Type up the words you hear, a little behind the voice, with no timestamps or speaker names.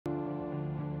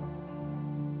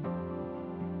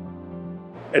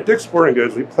At Dick's Sporting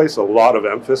Goods, we place a lot of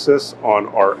emphasis on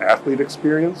our athlete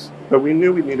experience, but we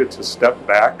knew we needed to step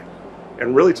back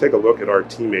and really take a look at our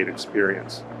teammate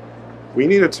experience. We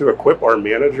needed to equip our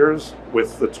managers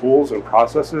with the tools and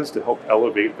processes to help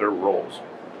elevate their roles.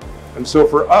 And so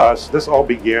for us, this all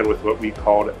began with what we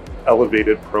called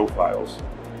elevated profiles.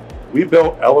 We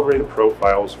built elevated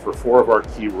profiles for 4 of our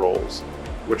key roles,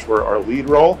 which were our lead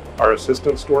role, our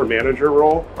assistant store manager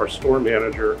role, our store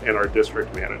manager, and our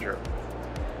district manager.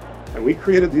 And we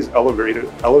created these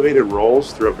elevated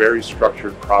roles through a very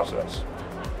structured process.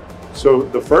 So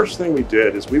the first thing we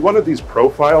did is we wanted these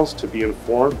profiles to be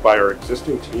informed by our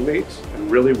existing teammates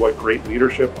and really what great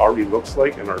leadership already looks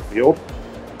like in our field.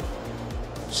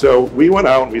 So we went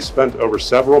out and we spent over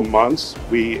several months.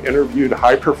 We interviewed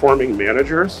high-performing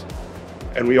managers,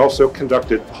 and we also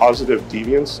conducted positive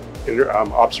deviance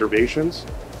observations.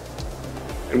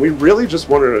 And we really just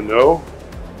wanted to know,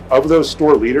 of those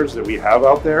store leaders that we have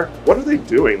out there, what are they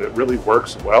doing that really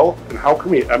works well, and how can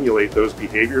we emulate those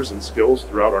behaviors and skills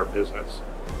throughout our business?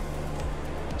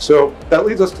 So that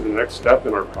leads us to the next step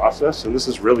in our process, and this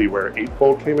is really where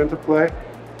Eightfold came into play.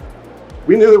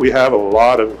 We knew that we have a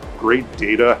lot of great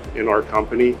data in our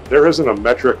company. There isn't a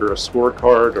metric or a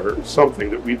scorecard or something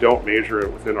that we don't measure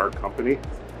within our company.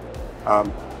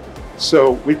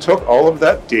 So we took all of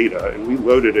that data and we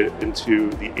loaded it into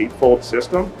the Eightfold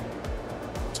system.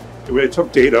 We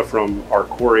took data from our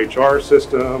core HR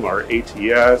system, our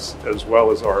ATS, as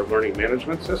well as our learning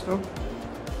management system.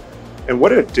 And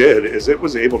what it did is it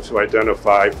was able to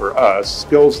identify for us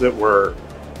skills that were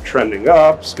trending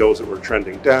up, skills that were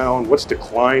trending down, what's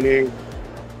declining,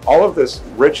 all of this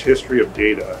rich history of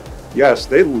data. Yes,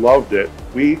 they loved it.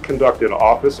 We conducted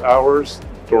office hours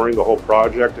during the whole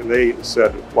project, and they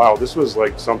said, wow, this was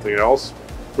like something else.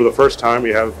 For the first time, we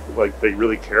have, like, they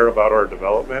really care about our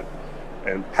development.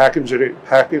 And packaging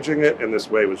it in this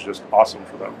way was just awesome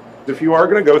for them. If you are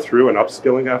going to go through an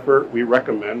upskilling effort, we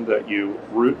recommend that you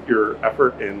root your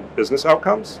effort in business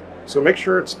outcomes. So make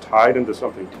sure it's tied into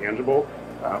something tangible,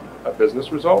 a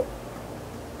business result.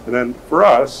 And then for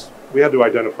us, we had to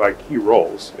identify key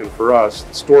roles. And for us,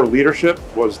 store leadership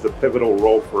was the pivotal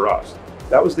role for us.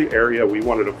 That was the area we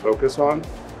wanted to focus on.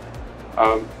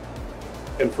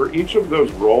 And for each of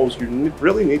those roles, you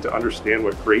really need to understand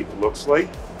what great looks like.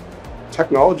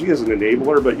 Technology is an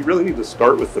enabler, but you really need to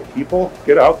start with the people.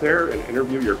 Get out there and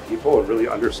interview your people and really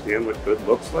understand what good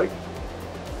looks like.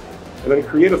 And then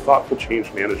create a thoughtful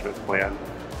change management plan.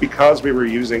 Because we were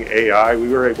using AI, we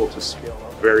were able to scale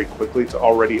up very quickly to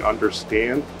already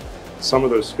understand some of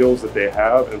those skills that they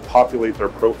have and populate their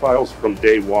profiles from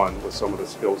day one with some of the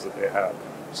skills that they have.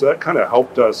 So that kind of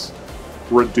helped us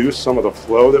reduce some of the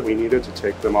flow that we needed to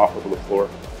take them off of the floor.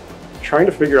 Trying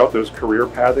to figure out those career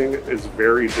pathing is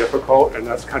very difficult, and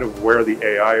that's kind of where the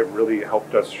AI really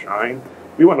helped us shine.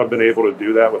 We wouldn't have been able to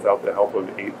do that without the help of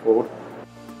Eightfold.